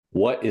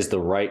What is the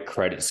right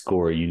credit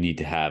score you need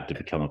to have to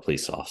become a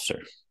police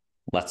officer?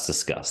 Let's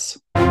discuss.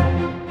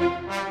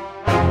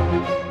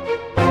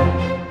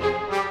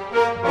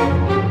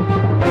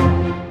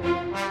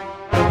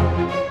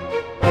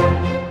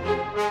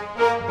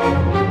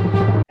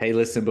 Hey,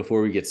 listen,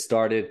 before we get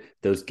started,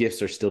 those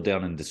gifts are still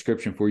down in the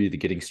description for you. The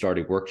Getting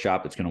Started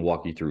workshop, it's going to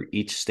walk you through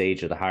each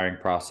stage of the hiring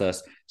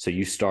process. So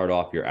you start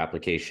off your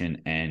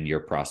application and your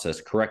process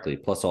correctly,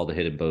 plus all the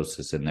hidden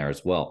bonuses in there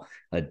as well.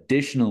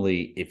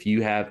 Additionally, if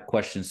you have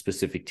questions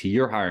specific to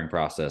your hiring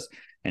process,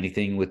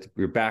 anything with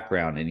your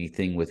background,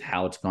 anything with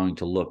how it's going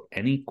to look,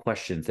 any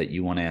questions that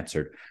you want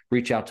answered,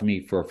 reach out to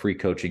me for a free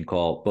coaching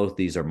call. Both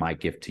these are my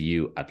gift to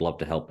you. I'd love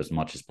to help as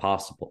much as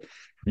possible.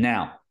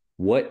 Now,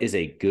 what is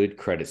a good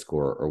credit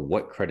score, or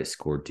what credit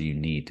score do you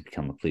need to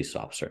become a police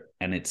officer?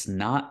 And it's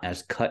not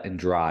as cut and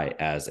dry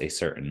as a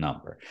certain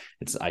number.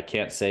 I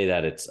can't say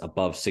that it's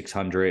above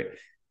 600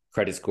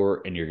 credit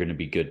score and you're going to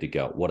be good to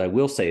go. What I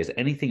will say is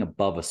anything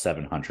above a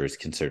 700 is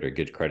considered a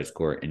good credit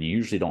score, and you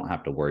usually don't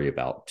have to worry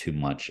about too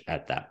much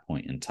at that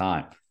point in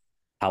time.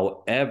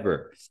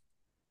 However,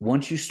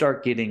 once you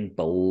start getting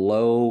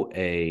below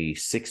a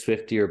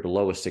 650 or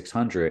below a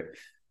 600,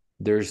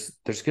 there's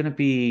going to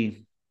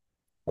be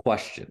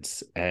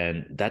questions,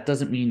 and that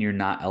doesn't mean you're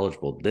not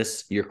eligible.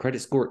 Your credit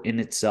score in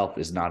itself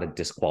is not a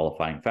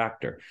disqualifying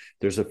factor.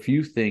 There's a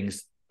few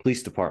things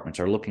police departments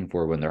are looking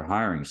for when they're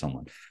hiring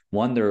someone.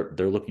 One, they're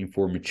looking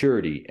for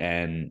maturity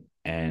and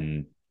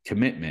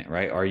commitment,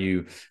 right? Are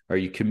you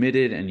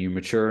committed and you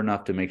mature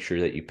enough to make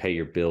sure that you pay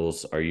your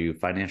bills? Are you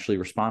financially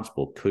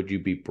responsible? Could you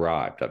be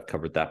bribed? I've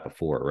covered that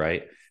before,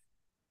 right?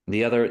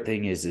 The other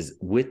thing is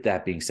with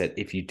that being said,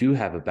 if you do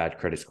have a bad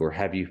credit score,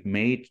 have you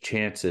made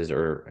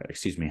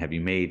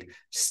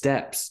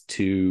steps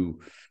to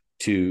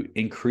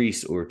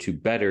increase or to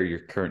better your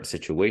current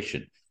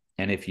situation?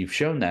 And if you've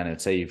shown that,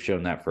 and say you've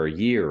shown that for a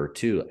year or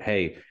two,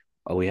 hey,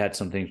 we had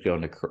some things go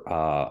into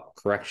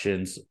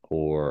corrections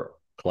or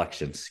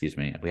collections,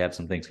 we had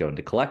some things go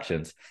into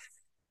collections,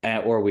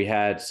 or we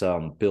had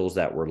some bills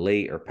that were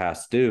late or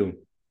past due,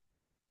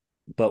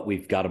 but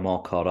we've got them all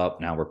caught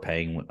up. Now we're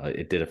paying.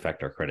 It did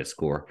affect our credit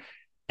score,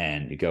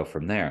 and you go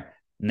from there.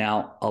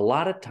 Now, a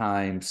lot of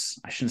times,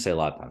 I shouldn't say a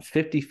lot of times,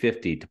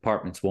 50-50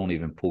 departments won't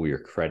even pull your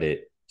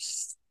credit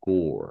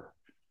score,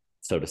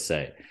 so to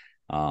say.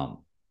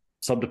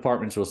 Some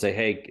departments will say,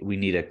 hey, we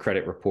need a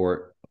credit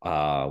report.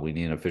 We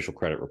need an official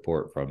credit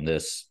report from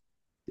this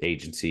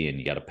agency, and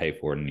you got to pay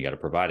for it, and you got to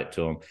provide it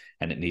to them,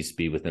 and it needs to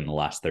be within the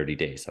last 30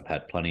 days. I've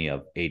had plenty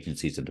of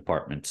agencies and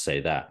departments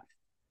say that.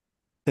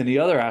 Then the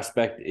other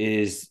aspect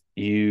is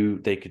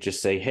they could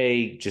just say,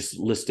 hey, just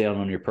list down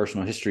on your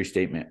personal history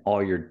statement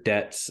all your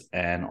debts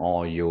and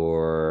all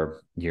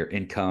your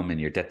income and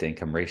your debt to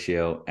income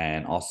ratio.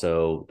 And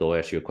also they'll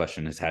ask you a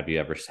question is, have you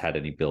ever had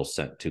any bills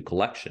sent to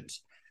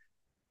collections?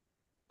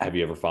 Have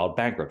you ever filed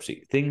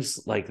bankruptcy?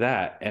 Things like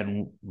that.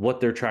 And what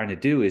they're trying to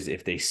do is,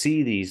 if they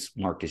see these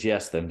marked as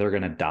yes, then they're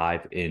going to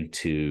dive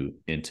into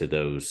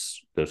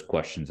those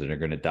questions, and they're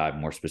going to dive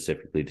more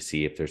specifically to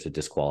see if there's a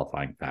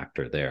disqualifying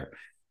factor there.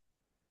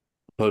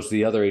 Opposed to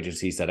the other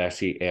agencies that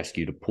actually ask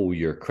you to pull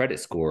your credit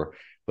score,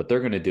 what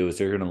they're going to do is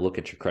they're going to look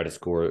at your credit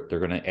score. They're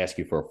going to ask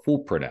you for a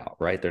full printout,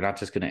 right? They're not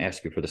just going to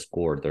ask you for the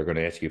score. They're going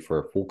to ask you for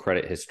a full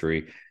credit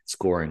history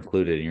score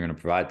included, and you're going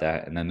to provide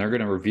that. And then they're going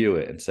to review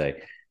it and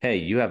say, hey,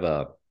 you have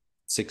a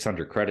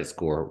 600 credit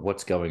score.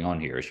 What's going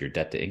on here? Is your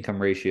debt to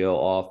income ratio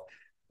off?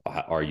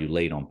 Are you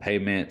late on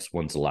payments?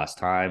 When's the last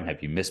time?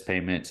 Have you missed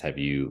payments? Have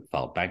you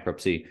filed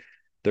bankruptcy?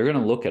 They're going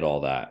to look at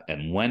all that.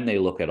 And when they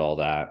look at all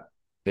that,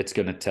 it's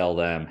going to tell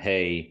them,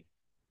 hey,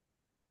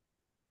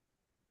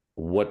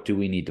 what do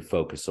we need to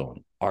focus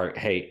on?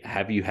 Hey,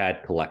 have you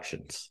had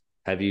collections?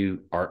 Are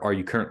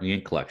you currently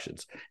in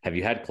collections? Have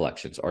you had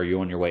collections? Are you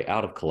on your way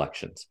out of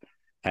collections?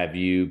 Have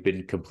you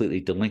been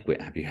completely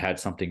delinquent? Have you had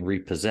something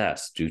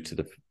repossessed due to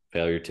the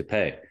failure to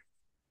pay?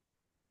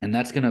 And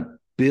that's going to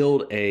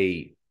build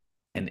an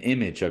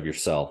image of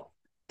yourself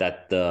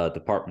that the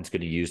department's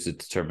going to use to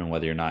determine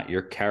whether or not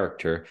your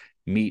character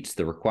meets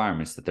the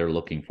requirements that they're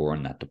looking for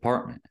in that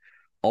department.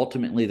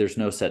 Ultimately, there's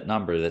no set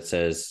number that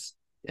says,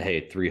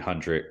 hey,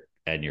 300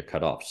 and you're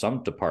cut off.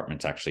 Some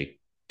departments actually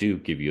do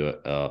give you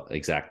a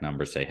exact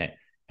number, say, hey,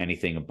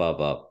 anything above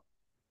a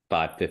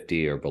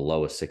 550 or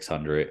below a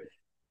 600,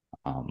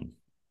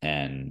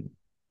 and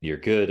you're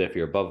good if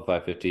you're above a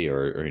 550,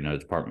 or the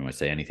department would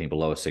say anything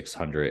below a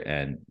 600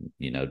 and,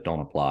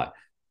 don't apply.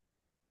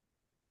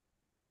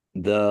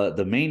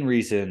 The main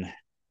reason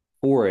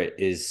for it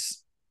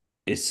is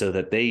so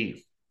that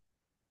they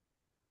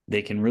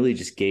can really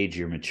just gauge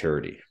your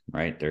maturity,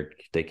 right?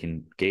 They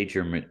can gauge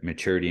your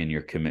maturity and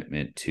your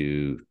commitment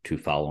to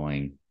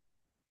following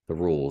the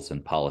rules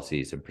and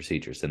policies and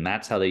procedures. And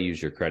that's how they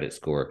use your credit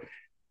score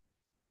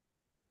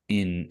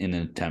in an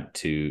attempt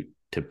to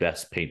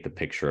best paint the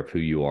picture of who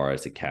you are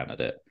as a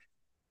candidate.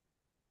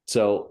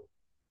 So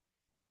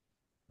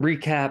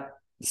recap,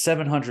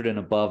 700 and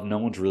above, no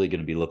one's really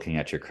going to be looking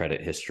at your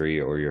credit history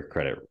or your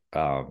credit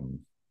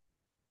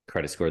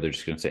credit score, they're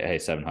just going to say, hey,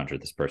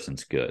 700, this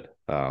person's good.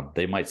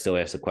 They might still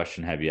ask the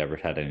question, have you ever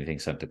had anything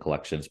sent to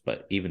collections?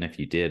 But even if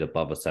you did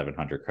above a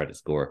 700 credit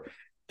score,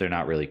 they're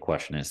not really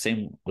questioning it.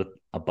 Same with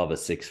above a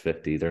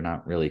 650, they're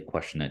not really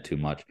questioning it too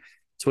much.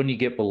 It's when you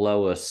get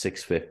below a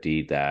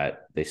 650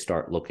 that they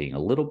start looking a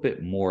little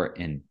bit more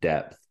in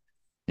depth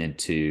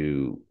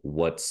into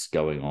what's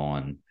going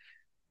on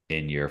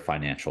in your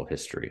financial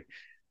history.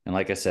 And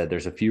like I said,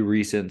 there's a few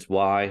reasons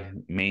why.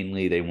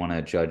 Mainly, they want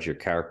to judge your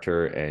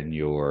character and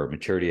your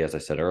maturity, as I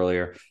said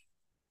earlier.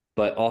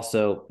 But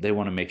also, they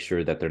want to make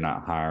sure that they're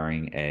not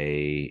hiring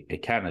a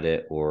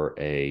candidate or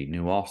a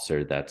new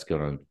officer that's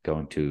going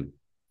to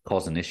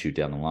cause an issue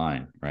down the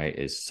line, right?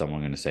 Is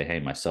someone going to say, hey,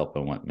 my cell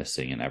phone went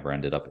missing and never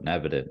ended up in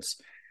evidence.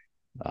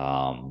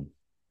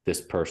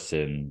 This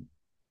person,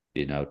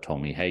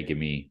 told me, hey, give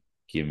me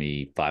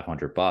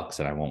 $500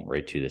 and I won't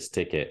write you this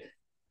ticket.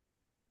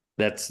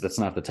 That's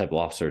not the type of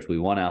officers we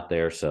want out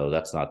there. So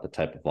that's not the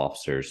type of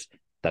officers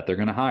that they're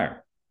going to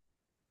hire.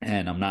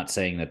 And I'm not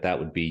saying that that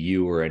would be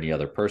you or any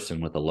other person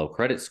with a low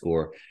credit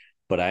score,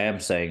 but I am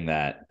saying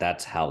that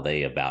that's how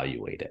they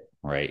evaluate it,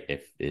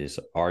 right?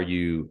 Are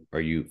you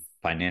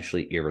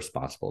financially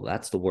irresponsible?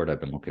 That's the word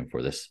I've been looking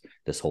for this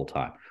whole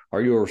time.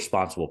 Are you a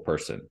responsible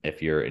person?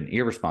 If you're an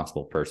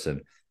irresponsible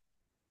person,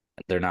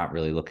 they're not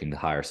really looking to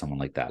hire someone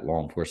like that.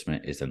 Law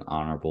enforcement is an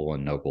honorable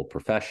and noble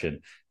profession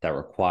that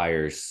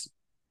requires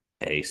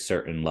a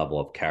certain level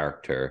of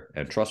character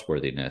and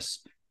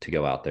trustworthiness to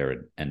go out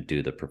there and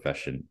do the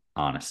profession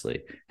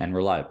honestly and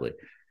reliably.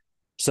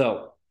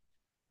 So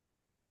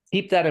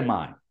keep that in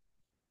mind.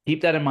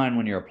 Keep that in mind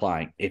when you're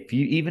applying.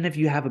 Even if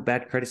you have a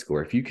bad credit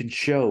score, if you can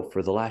show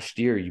for the last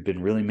year you've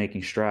been really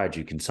making strides,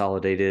 you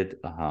consolidated,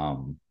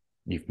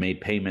 you've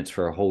made payments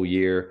for a whole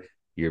year,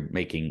 you're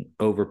making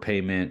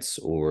overpayments,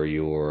 or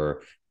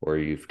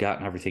you've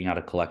gotten everything out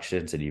of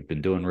collections and you've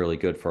been doing really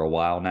good for a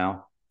while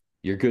now,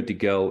 you're good to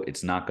go.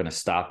 It's not going to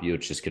stop you.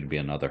 It's just going to be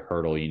another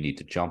hurdle you need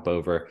to jump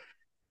over.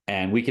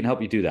 And we can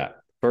help you do that.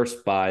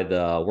 First, by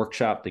the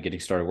workshop, the Getting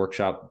Started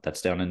workshop,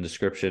 that's down in the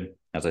description.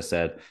 As I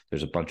said,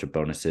 there's a bunch of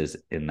bonuses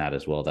in that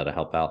as well that'll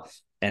help out.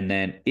 And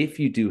then if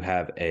you do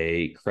have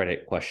a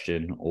credit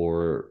question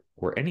or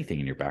anything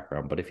in your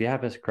background, but if you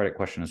have a credit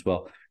question as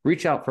well,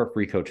 reach out for a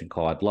free coaching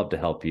call. I'd love to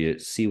help you,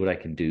 see what I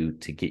can do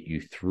to get you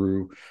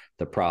through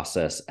the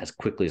process as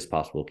quickly as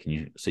possible.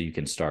 So you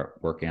can start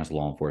working as a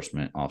law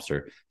enforcement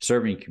officer,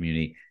 serving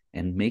community,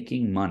 and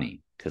making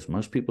money, because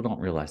most people don't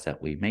realize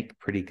that we make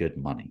pretty good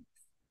money.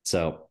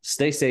 So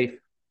stay safe.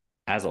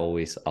 As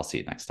always, I'll see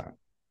you next time.